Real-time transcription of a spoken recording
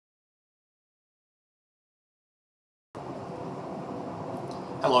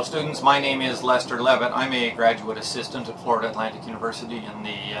Hello students, my name is Lester Levitt. I'm a graduate assistant at Florida Atlantic University in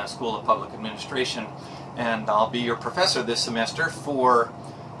the School of Public Administration, and I'll be your professor this semester for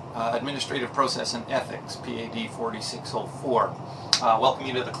Administrative Process and Ethics, PAD4604. Welcome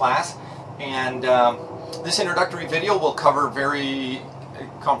you to the class, and this introductory video will cover very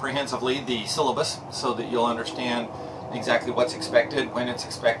comprehensively the syllabus so that you'll understand exactly what's expected, when it's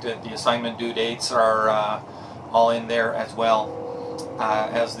expected. The assignment due dates are all in there as well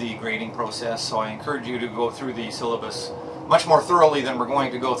as the grading process, so I encourage you to go through the syllabus much more thoroughly than we're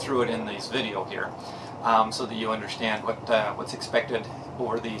going to go through it in this video here, so that you understand what's expected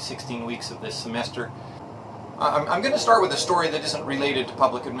over the 16 weeks of this semester. I'm going to start with a story that isn't related to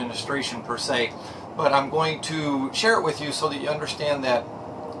public administration per se, but I'm going to share it with you so that you understand that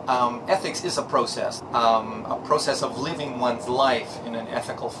ethics is a process of living one's life in an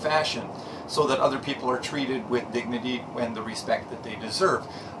ethical fashion so that other people are treated with dignity and the respect that they deserve.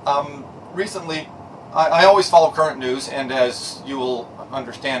 Recently, I always follow current news, and as you will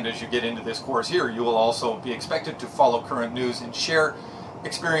understand as you get into this course here, you will also be expected to follow current news and share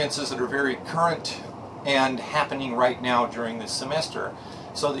experiences that are very current and happening right now during this semester,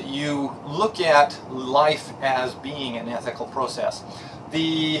 so that you look at life as being an ethical process.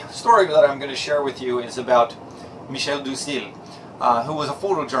 The story that I'm going to share with you is about Michel Ducil, who was a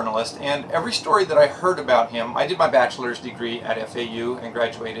photojournalist, and every story that I heard about him, I did my bachelor's degree at FAU and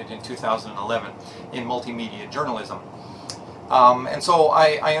graduated in 2011 in multimedia journalism. And so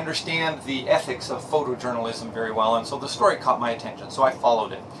I understand the ethics of photojournalism very well, and so the story caught my attention, so I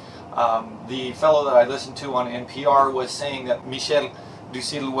followed it. The fellow that I listened to on NPR was saying that Michel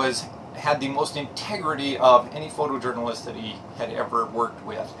Ducil had the most integrity of any photojournalist that he had ever worked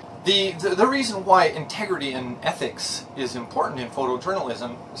with. The reason why integrity and ethics is important in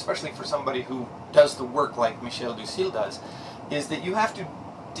photojournalism, especially for somebody who does the work like Michel Ducil does, is that you have to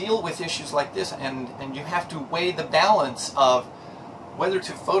deal with issues like this, and you have to weigh the balance of whether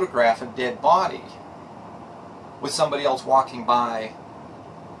to photograph a dead body with somebody else walking by,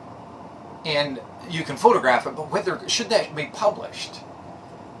 and you can photograph it, but whether should that be published?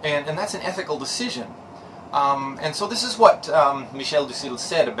 And that's an ethical decision. And so this is what Michel Ducil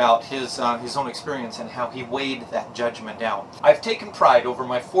said about his own experience and how he weighed that judgment out. I've taken pride over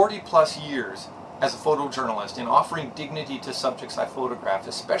my 40-plus years as a photojournalist in offering dignity to subjects I photograph,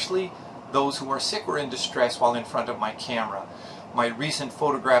 especially those who are sick or in distress while in front of my camera. My recent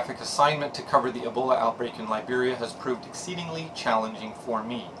photographic assignment to cover the Ebola outbreak in Liberia has proved exceedingly challenging for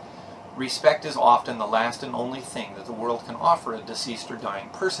me. Respect is often the last and only thing that the world can offer a deceased or dying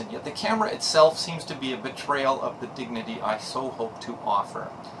person, yet the camera itself seems to be a betrayal of the dignity I so hope to offer.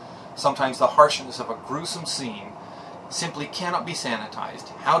 Sometimes the harshness of a gruesome scene simply cannot be sanitized.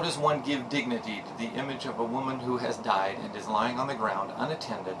 How does one give dignity to the image of a woman who has died and is lying on the ground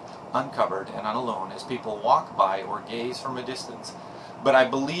unattended, uncovered, and unalone as people walk by or gaze from a distance? But I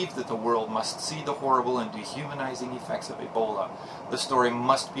believe that the world must see the horrible and dehumanizing effects of Ebola. The story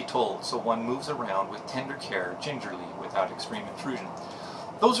must be told, so one moves around with tender care, gingerly, without extreme intrusion.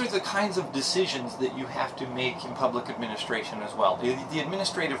 Those are the kinds of decisions that you have to make in public administration as well. The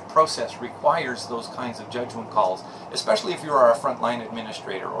administrative process requires those kinds of judgment calls, especially if you are a frontline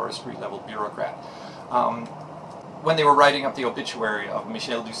administrator or a street-level bureaucrat. When they were writing up the obituary of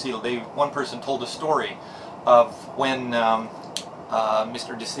Michel Ducil, one person told a story of when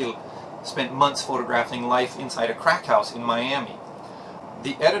Mr. Ducil spent months photographing life inside a crack house in Miami.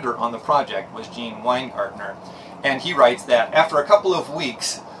 The editor on the project was Gene Weingartner, and he writes that, after a couple of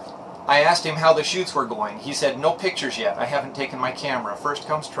weeks, I asked him how the shoots were going. He said, "No pictures yet. I haven't taken my camera. First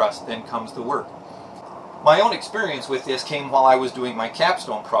comes trust, then comes the work." My own experience with this came while I was doing my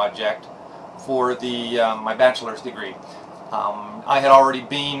capstone project for my bachelor's degree. I had already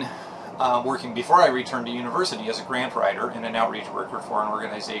been working before I returned to university as a grant writer and an outreach worker for an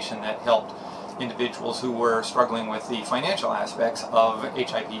organization that helped individuals who were struggling with the financial aspects of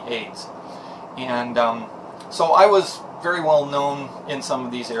HIV/AIDS. And so I was very well known in some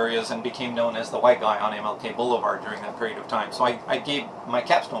of these areas and became known as the white guy on MLK Boulevard during that period of time. So I gave my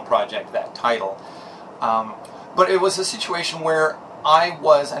capstone project that title. But it was a situation where I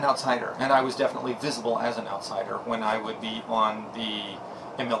was an outsider, and I was definitely visible as an outsider when I would be on the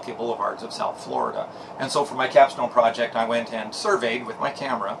MLK Boulevards of South Florida. And so for my capstone project, I went and surveyed with my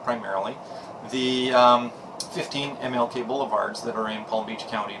camera, primarily, the 15 MLK Boulevards that are in Palm Beach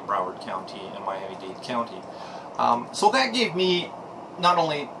County, Broward County, and Miami-Dade County. So that gave me not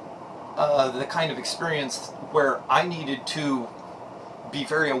only the kind of experience where I needed to be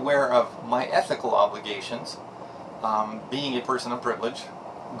very aware of my ethical obligations, being a person of privilege,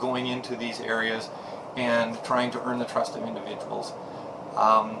 going into these areas and trying to earn the trust of individuals.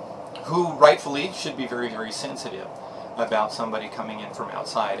 who rightfully should be very, very sensitive about somebody coming in from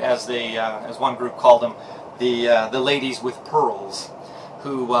outside, as they, as one group called them, the ladies with pearls,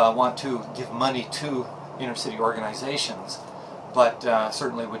 who want to give money to inner city organizations, but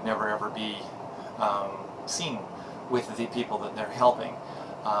certainly would never ever be seen with the people that they're helping.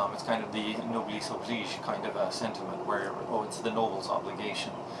 It's kind of the noblesse oblige kind of a sentiment, where, oh, it's the noble's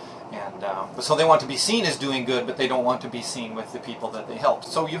obligation. And so they want to be seen as doing good, but they don't want to be seen with the people that they help.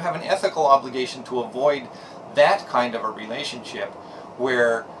 So you have an ethical obligation to avoid that kind of a relationship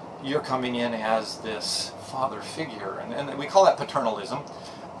where you're coming in as this father figure. And we call that paternalism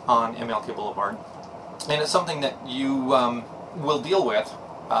on MLK Boulevard. And it's something that you will deal with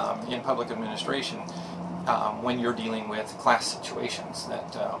in public administration when you're dealing with class situations,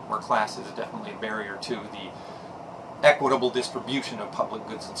 where class is definitely a barrier to the equitable distribution of public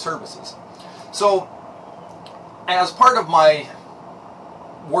goods and services. So, as part of my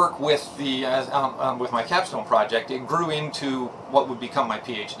work with with my capstone project, it grew into what would become my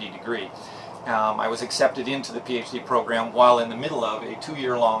PhD degree. I was accepted into the PhD program while in the middle of a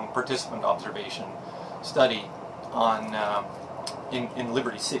 2-year-long participant observation study on in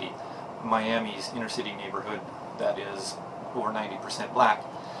Liberty City, Miami's inner city neighborhood that is over 90% black.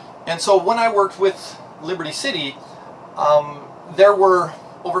 And so when I worked with Liberty City, there were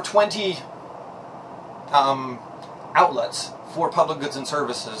over 20 outlets for public goods and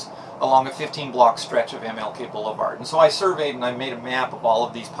services along a 15-block stretch of MLK Boulevard. And so I surveyed and I made a map of all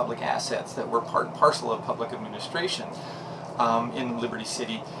of these public assets that were part and parcel of public administration in Liberty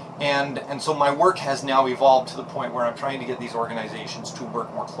City. And so my work has now evolved to the point where I'm trying to get these organizations to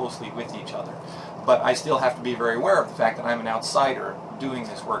work more closely with each other. But I still have to be very aware of the fact that I'm an outsider doing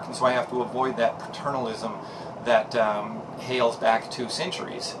this work, and so I have to avoid that paternalism that hails back to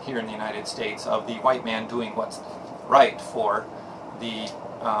centuries here in the United States of the white man doing what's right for the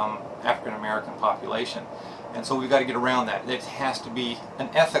African American population. And so we've got to get around that. It has to be an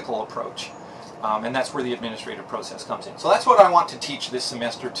ethical approach, and that's where the administrative process comes in. So that's what I want to teach this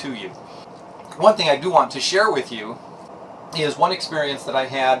semester to you. One thing I do want to share with you is one experience that I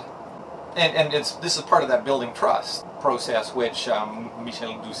had, and this is part of that building trust process which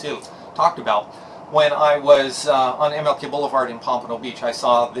Michel Ducil talked about. When I was on MLK Boulevard in Pompano Beach, I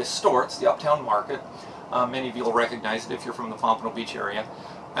saw this store. It's the Uptown Market. Many of you will recognize it if you're from the Pompano Beach area.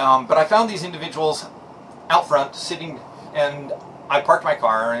 But I found these individuals out front sitting, and I parked my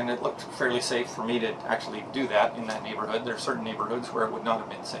car, and it looked fairly safe for me to actually do that in that neighborhood. There are certain neighborhoods where it would not have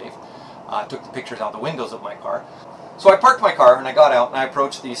been safe. I took the pictures out the windows of my car. So I parked my car, and I got out, and I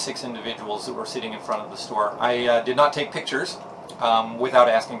approached these 6 individuals that were sitting in front of the store. I did not take pictures without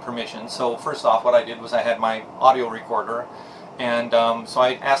asking permission. So first off, what I did was I had my audio recorder, and so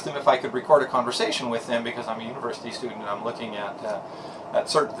I asked them if I could record a conversation with them, because I'm a university student and I'm looking at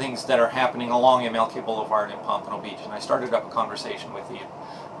certain things that are happening along MLK Boulevard in Pompano Beach. And I started up a conversation with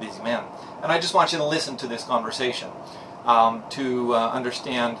these men. And I just want you to listen to this conversation to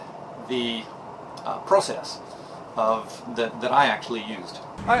understand the process that I actually used.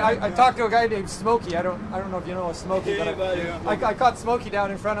 I talked to a guy named Smokey. I don't know if you know Smokey, but I caught Smokey down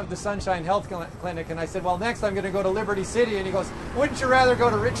in front of the Sunshine Health Clinic, and I said, well, next I'm going to go to Liberty City, and he goes, wouldn't you rather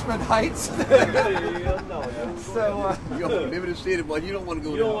go to Richmond Heights? So you go to Liberty City, but you don't want to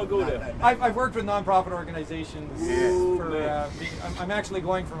go there. You don't want to go there. I've worked with nonprofit organizations. For I'm actually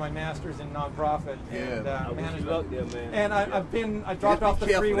going for my master's in nonprofit and management. And I dropped off the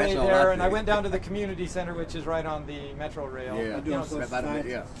freeway there, and I went down to the community center, which is right on the Metro Rail. Yeah.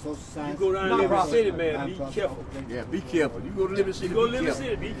 You go down to Liberty City, man, be careful. Yeah, be careful. You go to Liberty City, you go to Liberty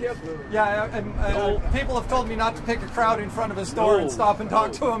City, be careful. Yeah, people have told me not to pick a crowd in front of a store and stop and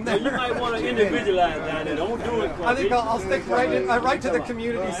talk to them there. You might want to individualize down there. Don't do it. I think I'll stick right to the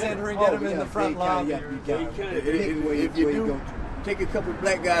community center and get them in the front lobby. If you do take a couple of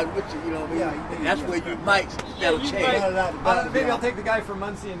black guys with you, you know what I mean? That's where you might have a chance. Maybe I'll take the guy from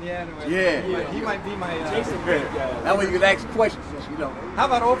Muncie, Indiana. He might be my... That way you can ask questions, you know. How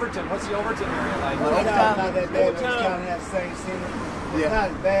about Overton? What's the Overton area like? Overton? Not that bad. It's kind of that same city. It's not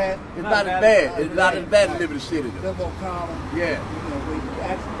as bad. It's not as bad. It's not as bad as Liberty City, though. They're more common. Yeah. You know, we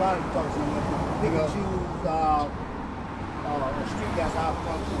actually probably talk to them. They can choose a street that's out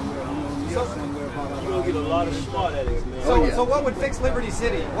front somewhere. You're going to get a lot of smart at it, man. So what would fix Liberty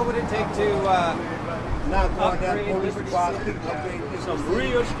City? What would it take to not going down police Liberty some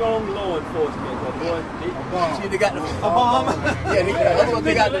real strong law enforcement, boy. See, they got the bomb. Yeah,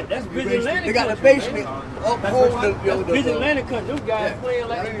 they got that's vigilante. They got the basement uphold the vigilante country. Those guys playing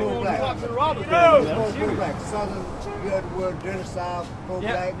like they doing cops and robbers. Black Southern You heard the word genocide,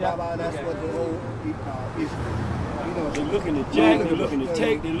 pro-black, that's what the whole issue is. You know, they're looking to jack, they're looking to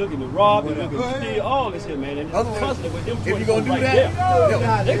take, they're looking to rob, they're looking to steal, all this here, man. And it's constantly with them. If you're going to do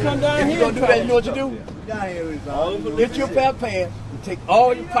that, they come down here. If you're going to do that, you know what you do? Down here is Get your pair of pants and take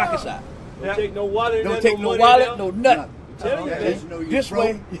all your pockets out. Don't take no wallet. Don't take no wallet, no nothing. This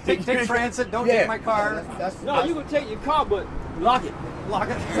way. Take transit, don't take my car. No, you can take your car, but lock it. Lock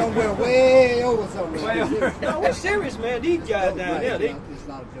it. Somewhere way over somewhere. Way over. No, we're serious, man. These guys down there, it's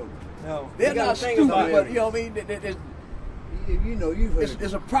not a joke. No. They're not stupid, but you know what I mean? You know, you've heard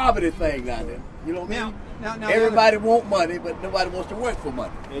it's a poverty thing down there. You know what I mean? Now, everybody wants money, but nobody wants to work for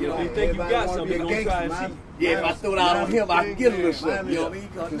money. And if you think you got something, you're going to try and see. Yeah, if I throw it out on him, I can get a little something. You know what I mean?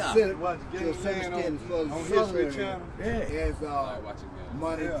 Consider to a certain extent as far as southern as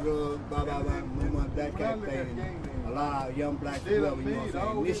money, drugs, blah, blah, blah, money, that kind of thing. And a lot of young blacks, whoever, you know what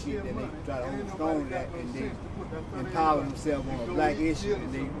I'm saying, initiate and they try to overstrong that and they empower themselves on a black issue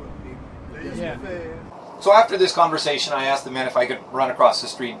and they So after this conversation, I asked the men if I could run across the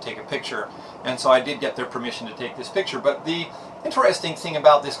street and take a picture, and so I did get their permission to take this picture. But the interesting thing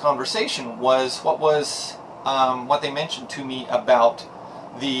about this conversation was what they mentioned to me about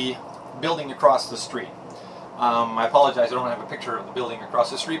the building across the street. I apologize, I don't have a picture of the building across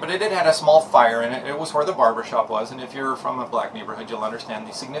the street, but it had a small fire in it. It was where the barber shop was, and if you're from a black neighborhood, you'll understand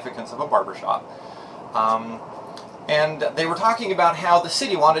the significance of a barber shop. And they were talking about how the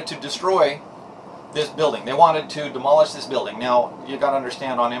city wanted to destroy this building. They wanted to demolish this building. Now, you got to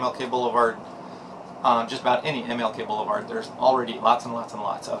understand, on MLK Boulevard, just about any MLK Boulevard, there's already lots and lots and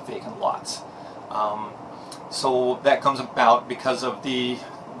lots of vacant lots. So that comes about because of the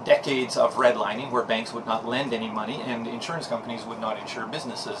decades of redlining, where banks would not lend any money and insurance companies would not insure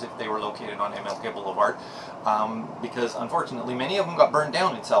businesses if they were located on MLK Boulevard, because unfortunately many of them got burned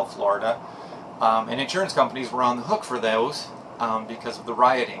down in South Florida, and insurance companies were on the hook for those because of the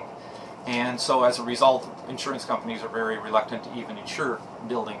rioting. And so as a result, insurance companies are very reluctant to even insure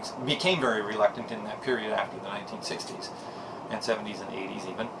buildings, became very reluctant in that period after the 1960s and 70s and 80s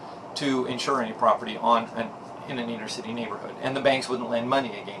even, to insure any property in an inner city neighborhood. And the banks wouldn't lend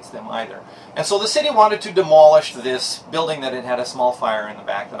money against them either. And so the city wanted to demolish this building that had a small fire in the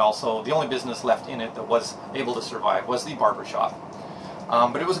back, that also, the only business left in it that was able to survive was the barber shop.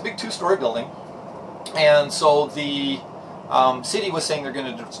 But it was a big two-story building, and so the city was saying they're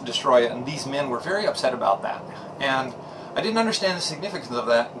going to destroy it, and these men were very upset about that. And I didn't understand the significance of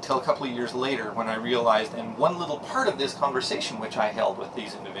that until a couple of years later, when I realized, in one little part of this conversation which I held with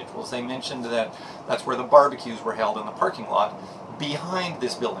these individuals, they mentioned that that's where the barbecues were held, in the parking lot behind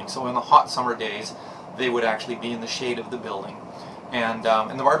this building. So in the hot summer days, they would actually be in the shade of the building. And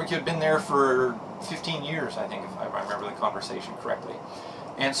the barbecue had been there for 15 years, I think, if I remember the conversation correctly.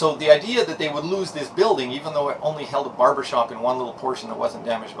 And so the idea that they would lose this building, even though it only held a barber shop in one little portion that wasn't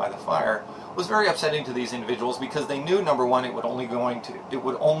damaged by the fire, was very upsetting to these individuals, because they knew, number one, it would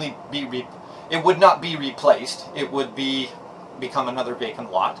not be replaced. It would become another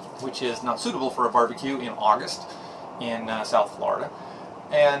vacant lot, which is not suitable for a barbecue in August in South Florida.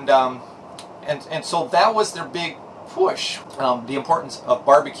 And so that was their big push. The importance of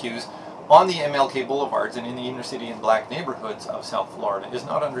barbecues on the MLK Boulevards and in the inner city and black neighborhoods of South Florida is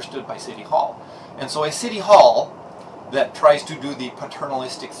not understood by City Hall. And so a City Hall that tries to do the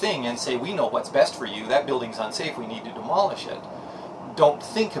paternalistic thing and say, we know what's best for you, that building's unsafe, we need to demolish it, don't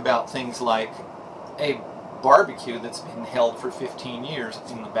think about things like a barbecue that's been held for 15 years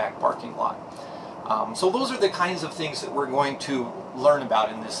in the back parking lot. So those are the kinds of things that we're going to learn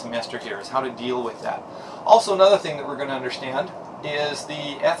about in this semester here, is how to deal with that. Also, another thing that we're going to understand is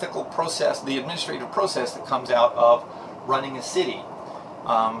the ethical process, the administrative process that comes out of running a city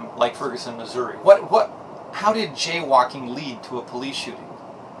like Ferguson, Missouri. How did jaywalking lead to a police shooting?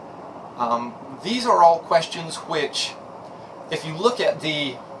 These are all questions which, if you look at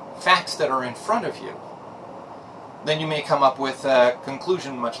the facts that are in front of you, then you may come up with a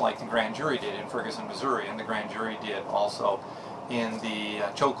conclusion much like the grand jury did in Ferguson, Missouri, and the grand jury did also in the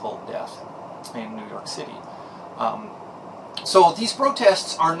chokehold death in New York City. So these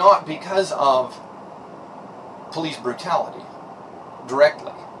protests are not because of police brutality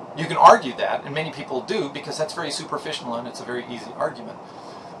directly. You can argue that, and many people do, because that's very superficial and it's a very easy argument.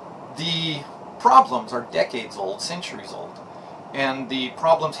 The problems are decades old, centuries old, and the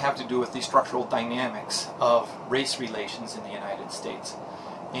problems have to do with the structural dynamics of race relations in the United States.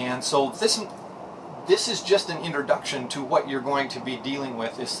 And so this is just an introduction to what you're going to be dealing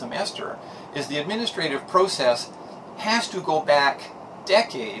with this semester, is the administrative process has to go back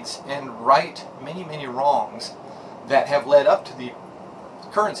decades and right many, many wrongs that have led up to the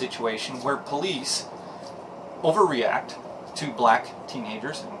current situation where police overreact to black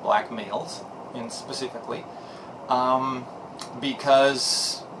teenagers and black males specifically,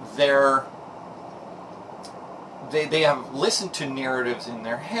 because they have listened to narratives in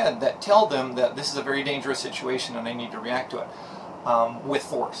their head that tell them that this is a very dangerous situation and they need to react to it with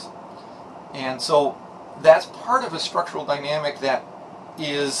force. And so that's part of a structural dynamic that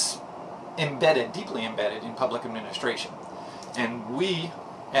is embedded, deeply embedded in public administration. And we,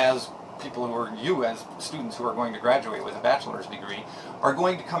 as people who are, you as students who are going to graduate with a bachelor's degree, are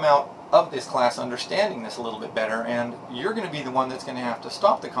going to come out of this class understanding this a little bit better, and you're going to be the one that's going to have to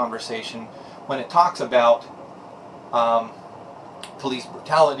stop the conversation when it talks about police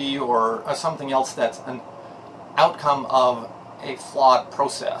brutality or something else that's an outcome of a flawed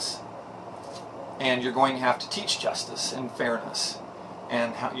process. And you're going to have to teach justice and fairness,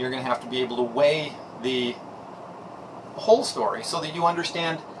 and you're going to have to be able to weigh the whole story so that you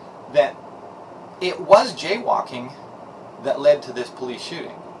understand that it was jaywalking that led to this police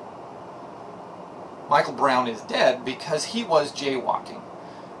shooting. Michael Brown is dead because he was jaywalking.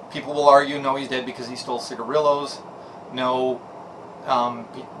 People will argue, no, he's dead because he stole cigarillos. No,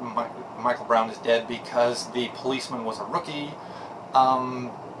 Michael Brown is dead because the policeman was a rookie.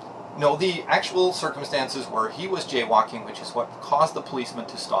 No, the actual circumstances were he was jaywalking, which is what caused the policeman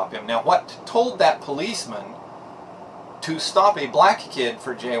to stop him. Now, what told that policeman to stop a black kid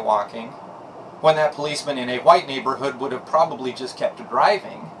for jaywalking when that policeman in a white neighborhood would have probably just kept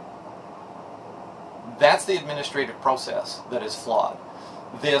driving? That's the administrative process that is flawed.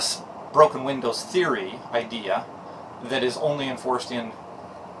 This broken windows theory idea that is only enforced in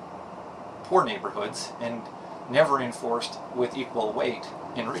poor neighborhoods and never enforced with equal weight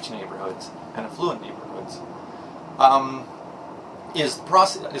in rich neighborhoods and affluent neighborhoods is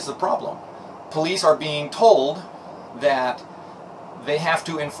the problem. Police are being told that they have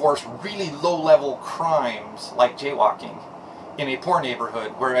to enforce really low-level crimes like jaywalking in a poor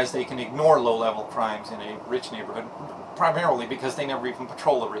neighborhood, whereas they can ignore low-level crimes in a rich neighborhood, primarily because they never even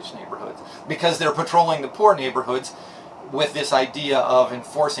patrol the rich neighborhoods, because they're patrolling the poor neighborhoods with this idea of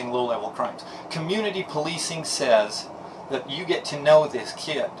enforcing low-level crimes. Community policing says that you get to know this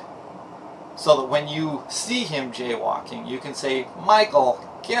kid so that when you see him jaywalking, you can say, Michael,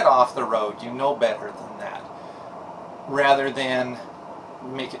 get off the road, you know better than that, rather than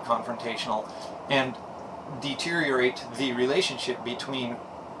make it confrontational and deteriorate the relationship between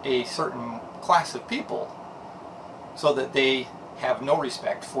a certain class of people so that they have no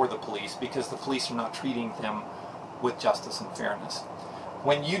respect for the police because the police are not treating them with justice and fairness.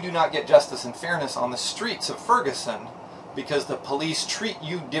 When you do not get justice and fairness on the streets of Ferguson because the police treat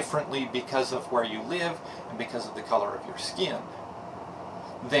you differently because of where you live and because of the color of your skin,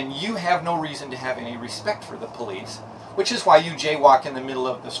 then you have no reason to have any respect for the police, which is why you jaywalk in the middle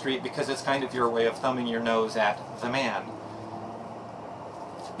of the street, because it's kind of your way of thumbing your nose at the man.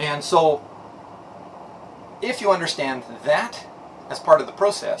 And so, if you understand that as part of the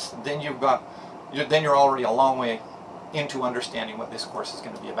process, then you're already a long way into understanding what this course is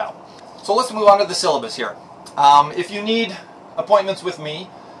going to be about. So let's move on to the syllabus here. If you need appointments with me,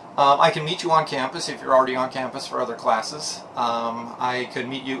 I can meet you on campus if you're already on campus for other classes. I could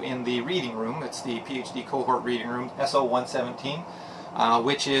meet you in the reading room. It's the PhD cohort reading room, SO 117,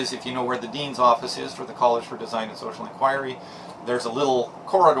 which is, if you know where the Dean's office is for the College for Design and Social Inquiry, there's a little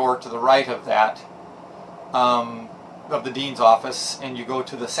corridor to the right of that, of the Dean's office, and you go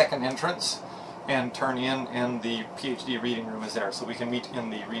to the second entrance and turn in, and the PhD reading room is there. So we can meet in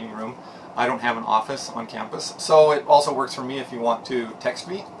the reading room. I don't have an office on campus, so it also works for me if you want to text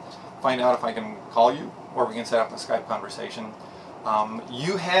me, find out if I can call you, or we can set up a Skype conversation.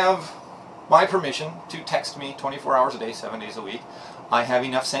 You have my permission to text me 24 hours a day, 7 days a week. I have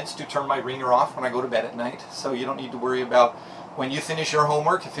enough sense to turn my ringer off when I go to bed at night, so you don't need to worry about when you finish your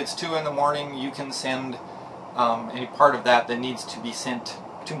homework. If it's 2 in the morning, you can send any part of that needs to be sent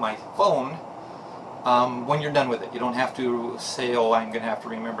to my phone when you're done with it. You don't have to say, oh, I'm going to have to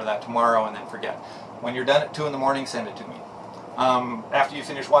remember that tomorrow and then forget. When you're done at 2 in the morning, send it to me. After you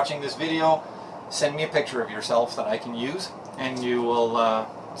finish watching this video, send me a picture of yourself that I can use, and you will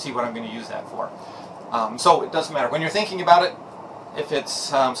see what I'm going to use that for. So it doesn't matter. When you're thinking about it, if it's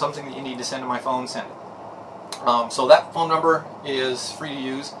something that you need to send to my phone, send it. So that phone number is free to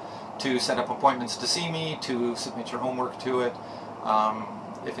use to set up appointments to see me, to submit your homework to it,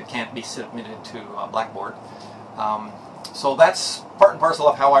 if it can't be submitted to Blackboard. So that's part and parcel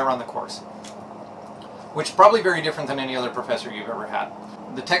of how I run the course, which is probably very different than any other professor you've ever had.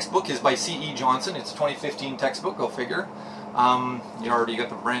 The textbook is by C.E. Johnson. It's a 2015 textbook, go figure. You already got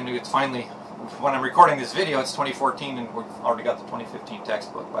the brand new, it's finally, when I'm recording this video, it's 2014, and we've already got the 2015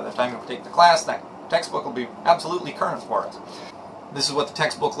 textbook. By the time you take the class, that textbook will be absolutely current for us. This is what the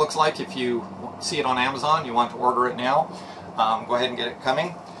textbook looks like. If you see it on Amazon, you want to order it now, go ahead and get it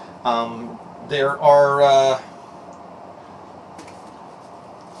coming. There are,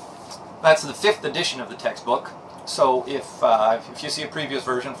 that's the 5th edition of the textbook. So if you see a previous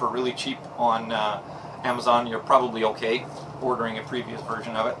version for really cheap on Amazon, you're probably okay ordering a previous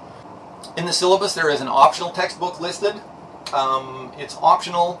version of it. In the syllabus there is an optional textbook listed. It's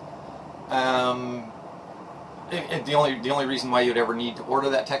optional. The only reason why you'd ever need to order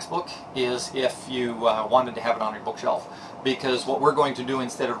that textbook is if you wanted to have it on your bookshelf. Because what we're going to do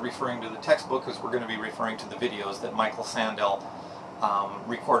instead of referring to the textbook is we're going to be referring to the videos that Michael Sandel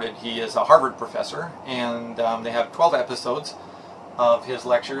recorded. He is a Harvard professor, and they have 12 episodes of his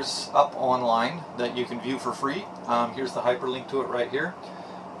lectures up online that you can view for free. Here's the hyperlink to it right here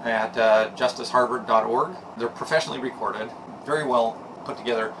at justiceharvard.org. They're professionally recorded, very well put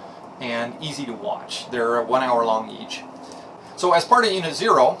together, and easy to watch. They're 1 hour long each. So as part of Unit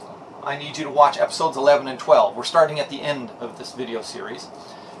 0, I need you to watch episodes 11 and 12. We're starting at the end of this video series,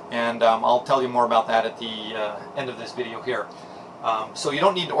 and I'll tell you more about that at the end of this video here. So you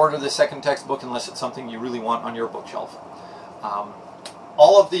don't need to order the second textbook unless it's something you really want on your bookshelf.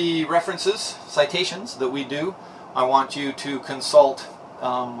 All of the references, citations that we do, I want you to consult.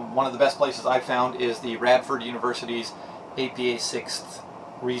 One of the best places I've found is the Radford University's APA 6th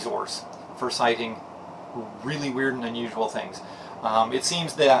resource for citing really weird and unusual things. It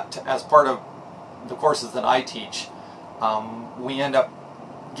seems that as part of the courses that I teach, we end up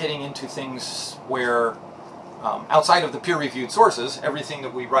getting into things where outside of the peer-reviewed sources, everything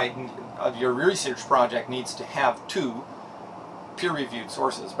that we write of your research project needs to have 2 peer-reviewed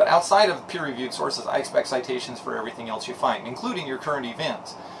sources. But outside of peer-reviewed sources, I expect citations for everything else you find, including your current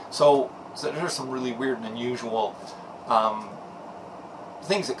events. So there's some really weird and unusual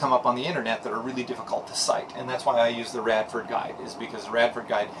things that come up on the internet that are really difficult to cite, and that's why I use the Radford Guide, is because the Radford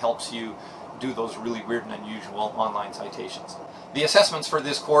Guide helps you do those really weird and unusual online citations. The assessments for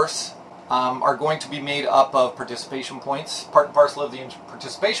this course are going to be made up of participation points. Part and parcel of the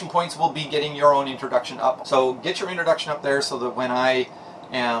participation points will be getting your own introduction up. So get your introduction up there so that when I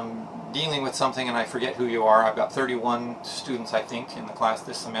am dealing with something and I forget who you are, I've got 31 students I think in the class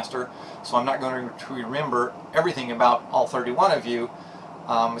this semester, so I'm not going to remember everything about all 31 of you,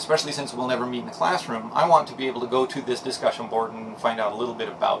 especially since we'll never meet in the classroom. I want to be able to go to this discussion board and find out a little bit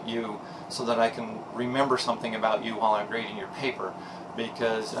about you so that I can remember something about you while I'm grading your paper,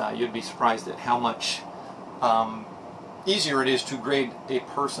 because you'd be surprised at how much easier it is to grade a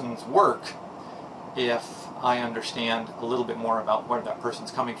person's work if I understand a little bit more about where that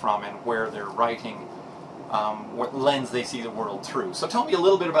person's coming from and where they're writing, what lens they see the world through. So tell me a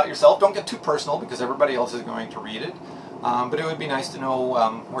little bit about yourself. Don't get too personal because everybody else is going to read it. But it would be nice to know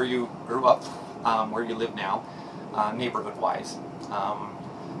where you grew up, where you live now, neighborhood-wise,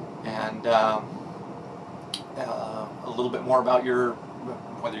 and a little bit more about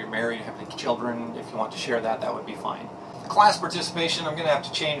whether you're married, have any children. If you want to share that, that would be fine. Class participation, I'm going to have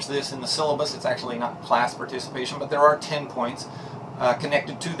to change this in the syllabus. It's actually not class participation, but there are 10 points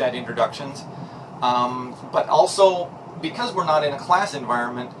connected to that introductions. But also, because we're not in a class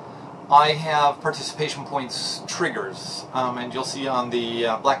environment, I have participation points triggers, and you'll see on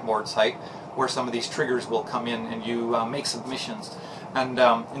the Blackboard site where some of these triggers will come in and you make submissions. And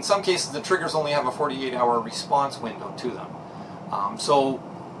in some cases the triggers only have a 48-hour response window to them. So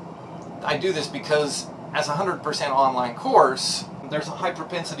I do this because as a 100% online course, there's a high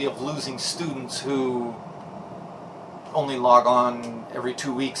propensity of losing students who only log on every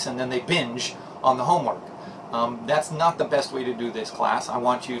 2 weeks and then they binge on the homework. That's not the best way to do this class. I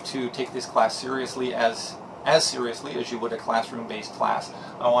want you to take this class seriously, as seriously as you would a classroom-based class.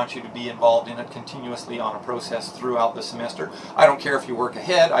 I want you to be involved in it continuously on a process throughout the semester. I don't care if you work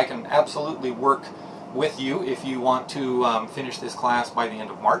ahead. I can absolutely work with you if you want to finish this class by the end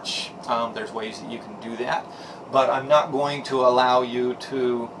of March. There's ways that you can do that. But I'm not going to allow you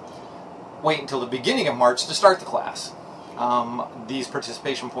to wait until the beginning of March to start the class. These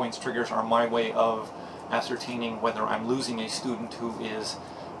participation points triggers are my way of ascertaining whether I'm losing a student who is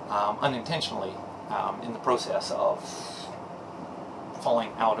unintentionally in the process of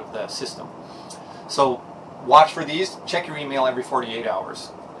falling out of the system. So watch for these. Check your email every 48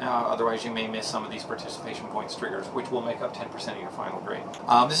 hours. Otherwise you may miss some of these participation points triggers, which will make up 10% of your final grade.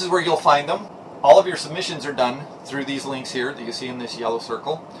 This is where you'll find them. All of your submissions are done through these links here that you see in this yellow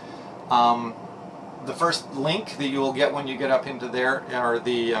circle. The first link that you will get when you get up into there are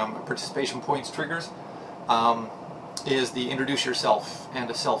the participation points triggers. Is the introduce yourself and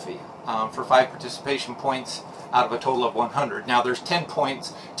a selfie for 5 participation points out of a total of 100. Now there's 10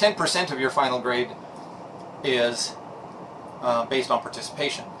 points, 10% of your final grade is based on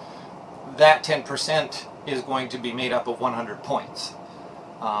participation. That 10% is going to be made up of 100 points.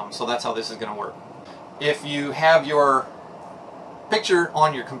 So that's how this is going to work. If you have your picture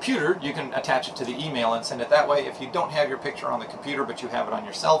on your computer, you can attach it to the email and send it that way. If you don't have your picture on the computer but you have it on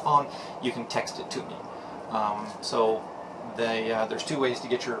your cell phone, you can text it to me. There's two ways to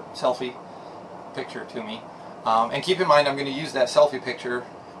get your selfie picture to me. And keep in mind, I'm going to use that selfie picture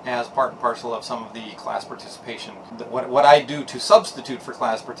as part and parcel of some of the class participation. What I do to substitute for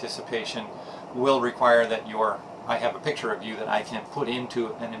class participation will require that I have a picture of you that I can put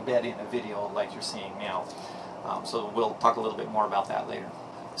into and embed in a video like you're seeing now. So we'll talk a little bit more about that later.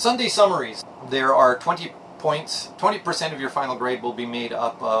 Sunday summaries. There are 20 points. 20% of your final grade will be made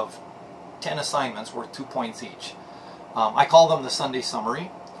up of 10 assignments worth 2 points each. I call them the Sunday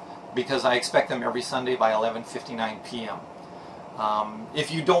summary because I expect them every Sunday by 11:59 p.m.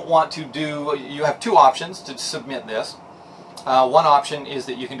 If you don't want to do, you have two options to submit this. One option is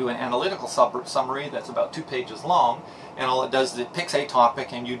that you can do an analytical summary that's about 2 pages long, and all it does is it picks a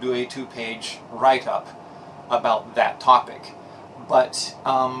topic and you do a 2-page write-up about that topic. But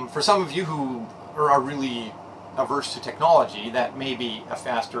for some of you who are really averse to technology, that may be a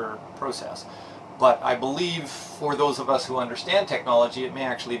faster process. But I believe for those of us who understand technology, it may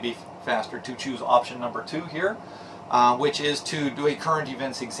actually be faster to choose option number 2 here, which is to do a current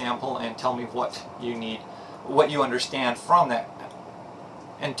events example and tell me what you need, what you understand from that,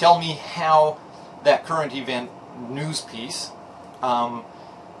 and tell me how that current event news piece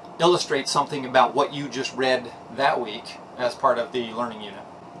illustrates something about what you just read that week as part of the learning unit.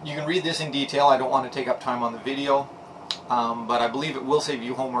 You can read this in detail. I don't want to take up time on the video, but I believe it will save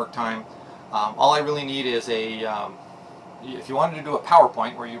you homework time. All I really need is if you wanted to do a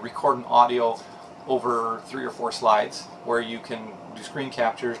PowerPoint where you record an audio over 3 or 4 slides, where you can do screen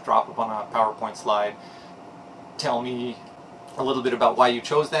captures, drop up on a PowerPoint slide, tell me a little bit about why you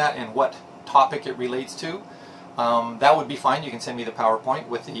chose that and what topic it relates to. That would be fine. You can send me the PowerPoint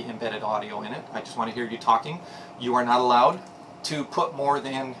with the embedded audio in it. I just want to hear you talking. You are not allowed to put more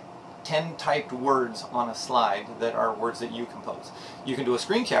than 10 typed words on a slide that are words that you compose. You can do a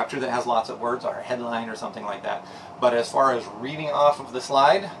screen capture that has lots of words, or a headline or something like that. But as far as reading off of the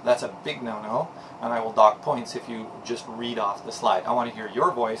slide, that's a big no-no, and I will dock points if you just read off the slide. I want to hear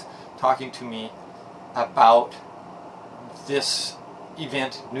your voice talking to me about this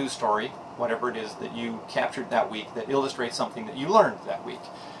event, news story, whatever it is that you captured that week that illustrates something that you learned that week.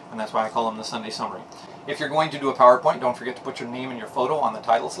 And that's why I call them the Sunday summary. If you're going to do a PowerPoint, don't forget to put your name and your photo on the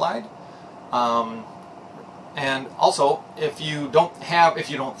title slide. And also, if you don't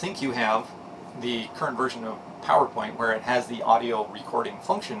think you have the current version of PowerPoint where it has the audio recording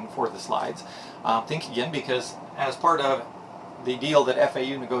function for the slides, think again, because as part of the deal that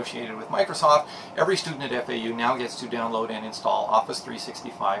FAU negotiated with Microsoft, every student at FAU now gets to download and install Office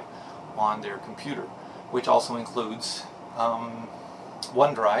 365 on their computer, which also includes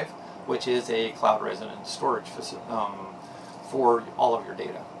OneDrive, which is a cloud resident storage for all of your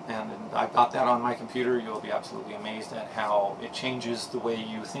data. And I've got that on my computer. You'll be absolutely amazed at how it changes the way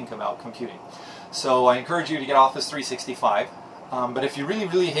you think about computing. So I encourage you to get Office 365. But if you really,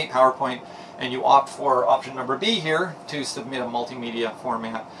 really hate PowerPoint and you opt for option number B here to submit a multimedia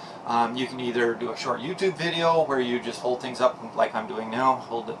format, you can either do a short YouTube video where you just hold things up like I'm doing now,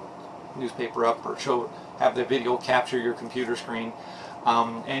 hold the newspaper up, or have the video capture your computer screen,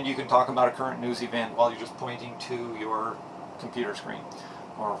 and you can talk about a current news event while you're just pointing to your computer screen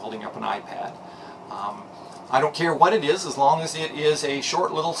or holding up an iPad. I don't care what it is, as long as it is a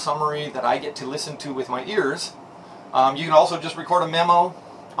short little summary that I get to listen to with my ears. You can also just record a memo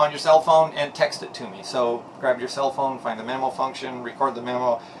on your cell phone and text it to me. So grab your cell phone, find the memo function, record the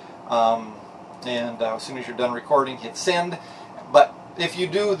memo, and as soon as you're done recording, hit send. But if you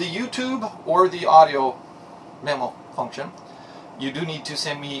do the YouTube or the audio memo function, you do need to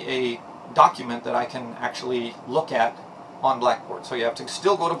send me a document that I can actually look at on Blackboard. So you have to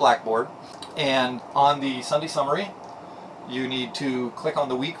still go to Blackboard, and on the Sunday summary, you need to click on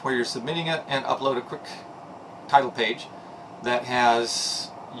the week where you're submitting it and upload a quick title page that has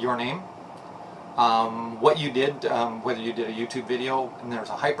your name, what you did, whether you did a YouTube video, and there's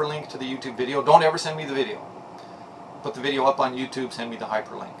a hyperlink to the YouTube video. Don't ever send me the video. Put the video up on YouTube, send me the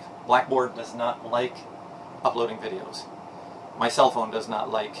hyperlink. Blackboard does not like uploading videos. My cell phone does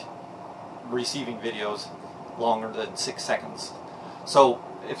not like receiving videos longer than 6 seconds. So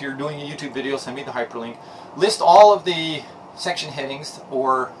if you're doing a YouTube video, send me the hyperlink. List all of the section headings,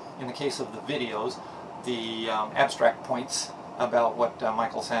 or in the case of the videos, the abstract points about what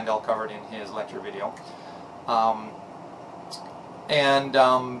Michael Sandel covered in his lecture video. And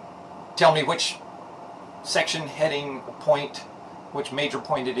tell me which section, heading, point, which major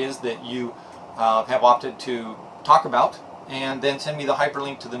point it is that you have opted to talk about, and then send me the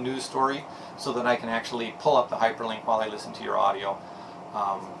hyperlink to the news story so that I can actually pull up the hyperlink while I listen to your audio.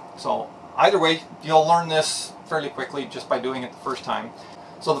 So either way, you'll learn this fairly quickly just by doing it the first time.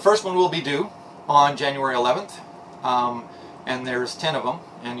 So the first one will be due on January 11th, and there's 10 of them,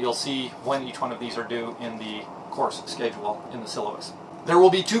 and you'll see when each one of these are due in the course schedule in the syllabus. There will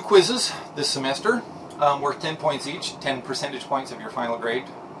be 2 quizzes this semester, worth 10 points each. 10 percentage points of your final grade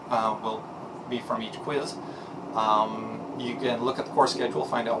will be from each quiz. You can look at the course schedule,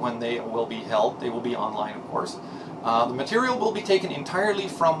 find out when they will be held. They will be online, of course. The material will be taken entirely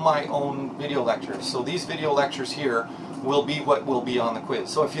from my own video lectures. So these video lectures here will be what will be on the quiz.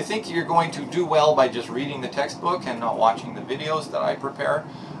 So if you think you're going to do well by just reading the textbook and not watching the videos that I prepare,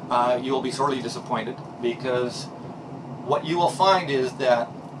 you will be sorely disappointed, because what you will find is that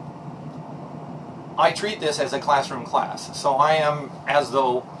I treat this as a classroom class. So I am as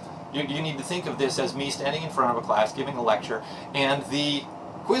though you need to think of this as me standing in front of a class giving a lecture, and the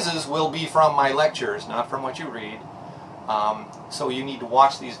quizzes will be from my lectures, not from what you read. So you need to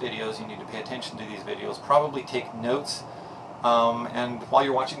watch these videos, you need to pay attention to these videos, probably take notes, and while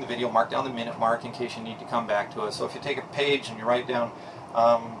you're watching the video, mark down the minute mark in case you need to come back to it. So if you take a page and you write down,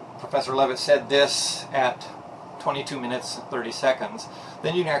 Professor Levitt said this at 22 minutes and 30 seconds,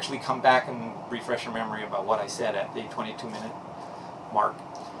 then you can actually come back and refresh your memory about what I said at the 22-minute mark.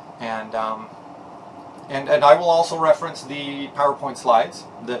 And I will also reference the PowerPoint slides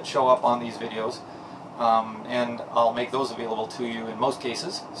that show up on these videos, and I'll make those available to you in most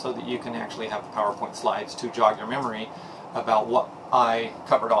cases so that you can actually have the PowerPoint slides to jog your memory about what I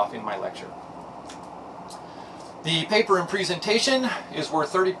covered off in my lecture. The paper and presentation is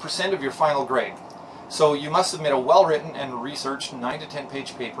worth 30% of your final grade. So you must submit a well-written and researched 9 to 10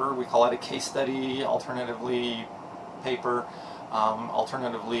 page paper. We call it a case study, alternatively paper,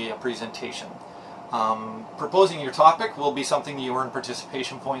 alternatively a presentation. Proposing your topic will be something you earn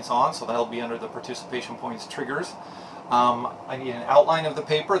participation points on, so that'll be under the participation points triggers. I need an outline of the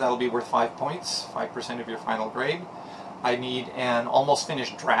paper, that'll be worth 5 points, 5% of your final grade. I need an almost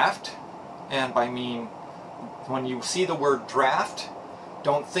finished draft, and by mean, when you see the word draft,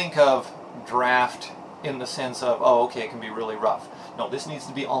 don't think of draft in the sense of, oh, okay, it can be really rough. No, this needs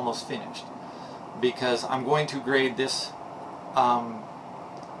to be almost finished, because I'm going to grade this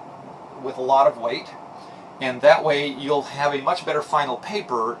with a lot of weight, and that way you'll have a much better final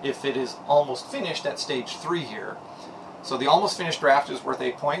paper if it is almost finished at stage 3 here. So the almost finished draft is worth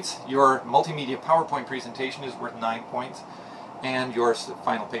 8 points, your multimedia PowerPoint presentation is worth 9 points, and your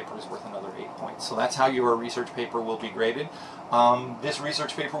final paper is worth another 8 points. So that's how your research paper will be graded. This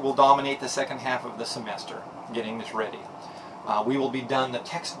research paper will dominate the second half of the semester, getting this ready. We will be done the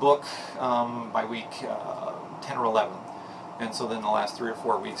textbook by week 10 or 11. And so then the last 3 or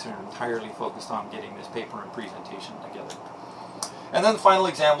 4 weeks are entirely focused on getting this paper and presentation together. And then the final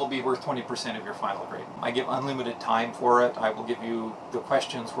exam will be worth 20% of your final grade. I give unlimited time for it. I will give you the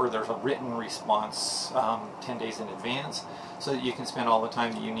questions where there's a written response 10 days in advance, so that you can spend all the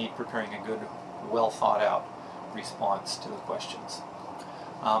time that you need preparing a good, well thought out response to the questions.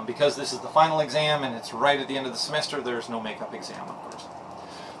 Because this is the final exam and it's right at the end of the semester, there's no makeup exam, of course.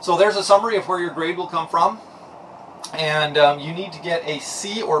 So there's a summary of where your grade will come from. And you need to get a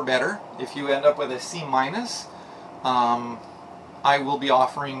C or better. If you end up with a C minus, I'll be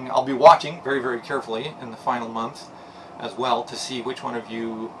watching very, very carefully in the final month as well to see which one of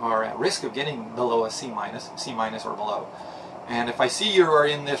you are at risk of getting below a C minus or below. And if I see you are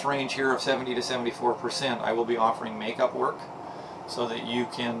in this range here of 70 to 74%, I will be offering makeup work so that you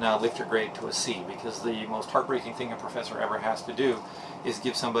can lift your grade to a C, because the most heartbreaking thing a professor ever has to do is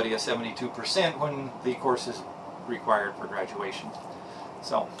give somebody a 72% when the course is required for graduation.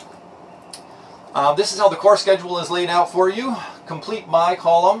 So this is how the course schedule is laid out for you. Complete by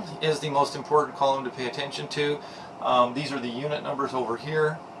column is the most important column to pay attention to. These are the unit numbers over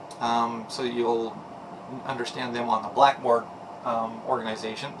here, so you'll understand them on the Blackboard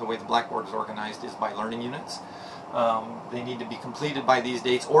organization. The way the Blackboard is organized is by learning units. They need to be completed by these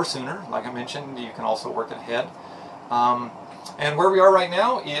dates or sooner. Like I mentioned, you can also work ahead. And where we are right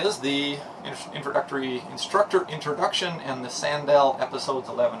now is the instructor introduction and the Sandel episodes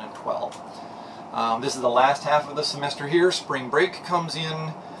 11 and 12. This is the last half of the semester here. Spring break comes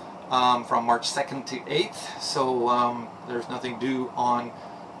in from March 2nd to 8th, so there's nothing due on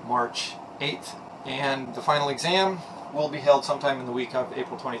March 8th. And the final exam will be held sometime in the week of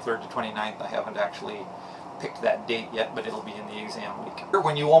April 23rd to 29th. I haven't actually picked that date yet, but it'll be in the exam week.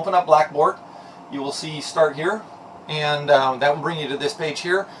 When you open up Blackboard, you will see Start Here, and that will bring you to this page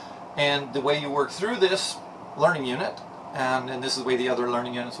here. And the way you work through this learning unit, and this is the way the other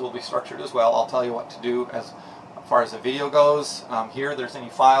learning units will be structured as well. I'll tell you what to do as far as the video goes. Here, there's any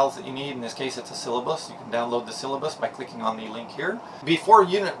files that you need. In this case, it's a syllabus. You can download the syllabus by clicking on the link here. Before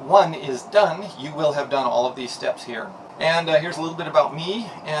Unit 1 is done, you will have done all of these steps here. And here's a little bit about me.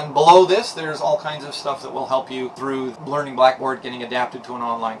 And below this, there's all kinds of stuff that will help you through learning Blackboard, getting adapted to an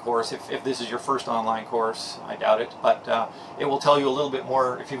online course. If this is your first online course, I doubt it. But it will tell you a little bit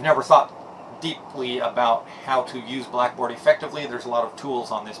more. If you've never thought deeply about how to use Blackboard effectively, there's a lot of tools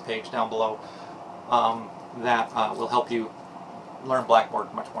on this page down below that will help you learn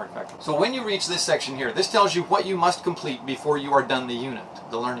Blackboard much more effectively. So when you reach this section here, this tells you what you must complete before you are done the unit,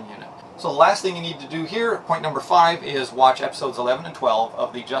 the learning unit. So the last thing you need to do here, point number 5, is watch episodes 11 and 12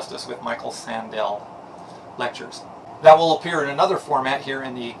 of the Justice with Michael Sandel lectures. That will appear in another format here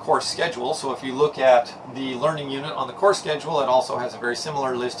in the course schedule. So if you look at the learning unit on the course schedule, it also has a very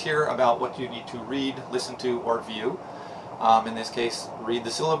similar list here about what you need to read, listen to, or view. In this case, read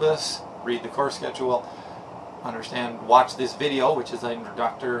the syllabus, read the course schedule, watch this video, which is an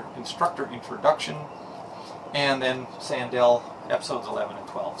instructor introduction, and then Sandel episodes 11 and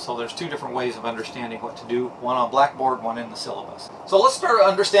 12. So there's 2 different ways of understanding what to do, one on Blackboard, one in the syllabus. So let's start to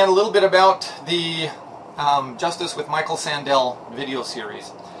understand a little bit about the Justice with Michael Sandel video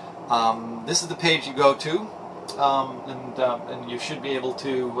series. This is the page you go to, and you should be able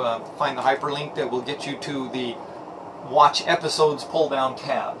to find the hyperlink that will get you to the Watch Episodes pull-down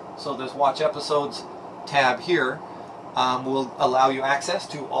tab. So this Watch Episodes tab here will allow you access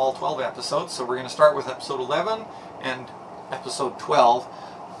to all 12 episodes. So we're going to start with episode 11 and episode 12,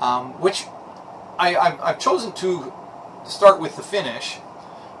 which I've chosen to start with the finish,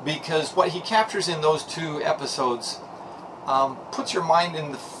 because what he captures in those 2 episodes puts your mind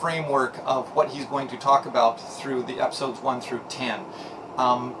in the framework of what he's going to talk about through the episodes 1 through 10.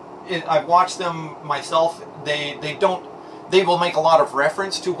 I've watched them myself. They will make a lot of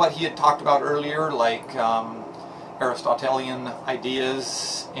reference to what he had talked about earlier, like Aristotelian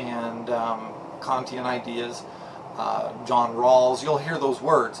ideas and Kantian ideas, John Rawls. You'll hear those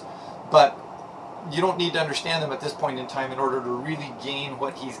words, but you don't need to understand them at this point in time in order to really gain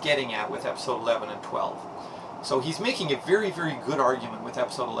what he's getting at with episode 11 and 12. So he's making a very, very good argument with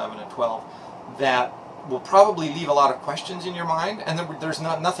episode 11 and 12 that will probably leave a lot of questions in your mind, and there's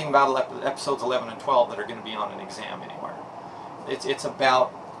nothing about episodes 11 and 12 that are going to be on an exam anywhere. It's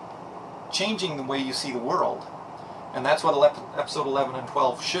about changing the way you see the world, and that's what episode 11 and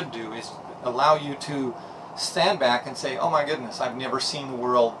 12 should do, is allow you to stand back and say, oh my goodness, I've never seen the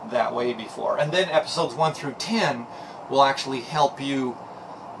world that way before. And then episodes 1 through 10 will actually help you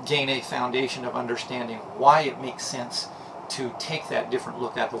gain a foundation of understanding why it makes sense to take that different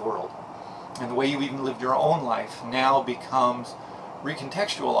look at the world. And the way you even lived your own life now becomes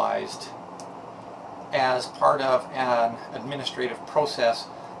recontextualized as part of an administrative process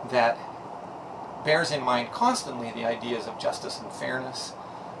that bears in mind constantly the ideas of justice and fairness,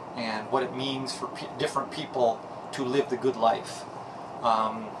 and what it means for different people to live the good life,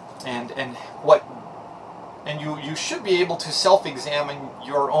 and you should be able to self-examine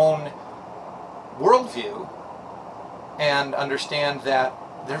your own worldview and understand that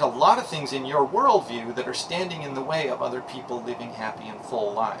there's a lot of things in your worldview that are standing in the way of other people living happy and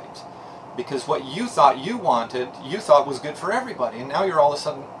full lives, because what you thought you wanted, you thought was good for everybody, and now you're all of a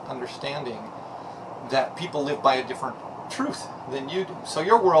sudden understanding that people live by a different truth than you do. So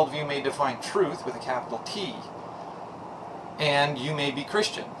your worldview may define truth with a capital T, and you may be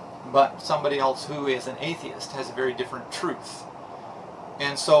Christian, but somebody else who is an atheist has a very different truth.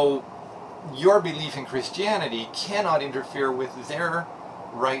 And so your belief in Christianity cannot interfere with their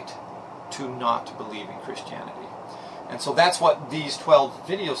right to not believe in Christianity. And so that's what these 12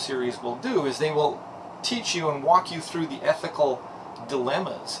 video series will do, is they will teach you and walk you through the ethical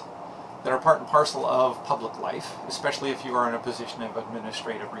dilemmas that are part and parcel of public life, especially if you are in a position of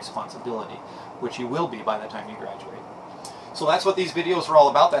administrative responsibility, which you will be by the time you graduate. So that's what these videos are all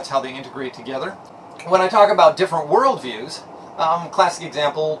about. That's how they integrate together. When I talk about different worldviews, classic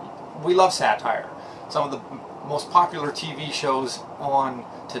example, we love satire. Some of the most popular TV shows on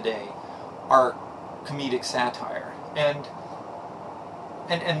today are comedic satire. And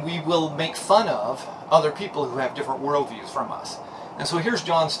we will make fun of other people who have different worldviews from us. And so here's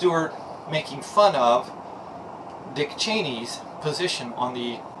Jon Stewart making fun of Dick Cheney's position on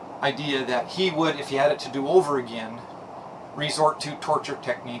the idea that he would, if he had it to do over again, resort to torture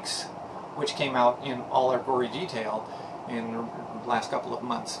techniques, which came out in all their gory detail in the last couple of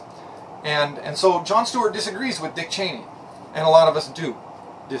months. And so Jon Stewart disagrees with Dick Cheney, and a lot of us do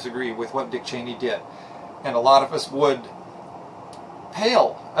disagree with what Dick Cheney did. And a lot of us would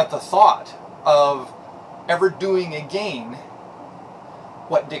pale at the thought of ever doing again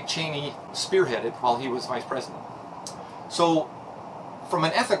what Dick Cheney spearheaded while he was vice president. So from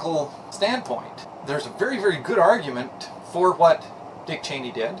an ethical standpoint, there's a very, very good argument for what Dick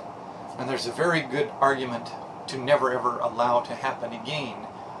Cheney did, and there's a very good argument to never ever allow to happen again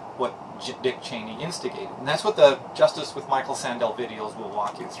what Dick Cheney instigated. And that's what the Justice with Michael Sandel videos will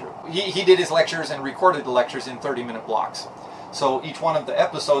walk you through. He did his lectures and recorded the lectures in 30-minute blocks. So each one of the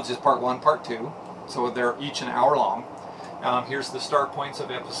episodes is part 1, part 2. So they're each an hour long. Here's the start points of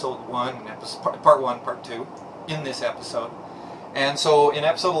episode 1 and part 1, part 2 in this episode. And so in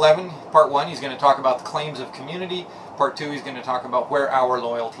episode 11, part 1, he's going to talk about the claims of community. Part 2, he's going to talk about where our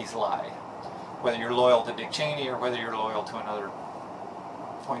loyalties lie. Whether you're loyal to Dick Cheney or whether you're loyal to another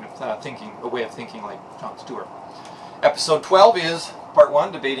point of thinking, a way of thinking like Jon Stewart. Episode 12 is part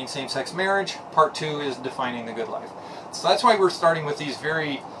 1, debating same-sex marriage. Part 2 is defining the good life. So that's why we're starting with these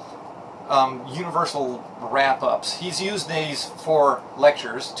very universal wrap-ups. He's used these for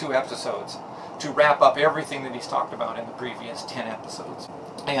lectures, 2 episodes, to wrap up everything that he's talked about in the previous 10 episodes.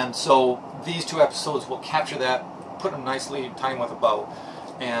 And so these 2 episodes will capture that, put them nicely, tie them with a bow.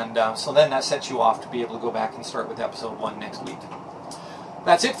 And so then that sets you off to be able to go back and start with episode 1 next week.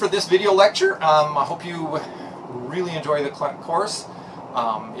 That's it for this video lecture. I hope you really enjoy the course.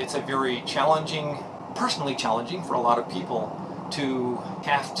 It's a very challenging, personally challenging for a lot of people to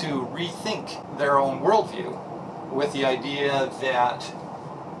have to rethink their own worldview with the idea that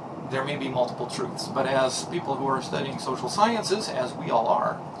there may be multiple truths. But as people who are studying social sciences, as we all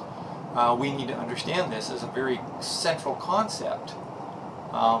are, we need to understand this as a very central concept,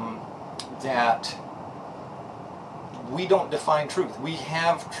 that we don't define truth. We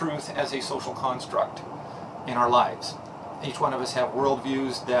have truth as a social construct in our lives. Each one of us have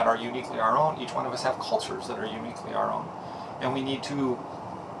worldviews that are uniquely our own. Each one of us have cultures that are uniquely our own. And we need to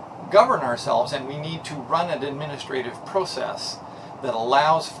govern ourselves, and we need to run an administrative process that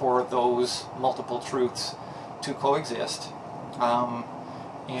allows for those multiple truths to coexist.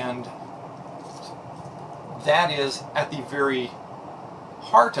 And that is at the very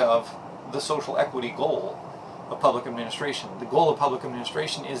heart of the social equity goal of public administration. The goal of public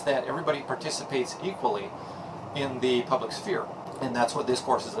administration is that everybody participates equally in the public sphere. And that's what this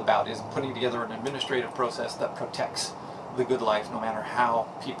course is about, is putting together an administrative process that protects the good life no matter how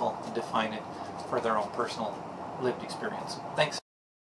people define it for their own personal lived experience. Thanks.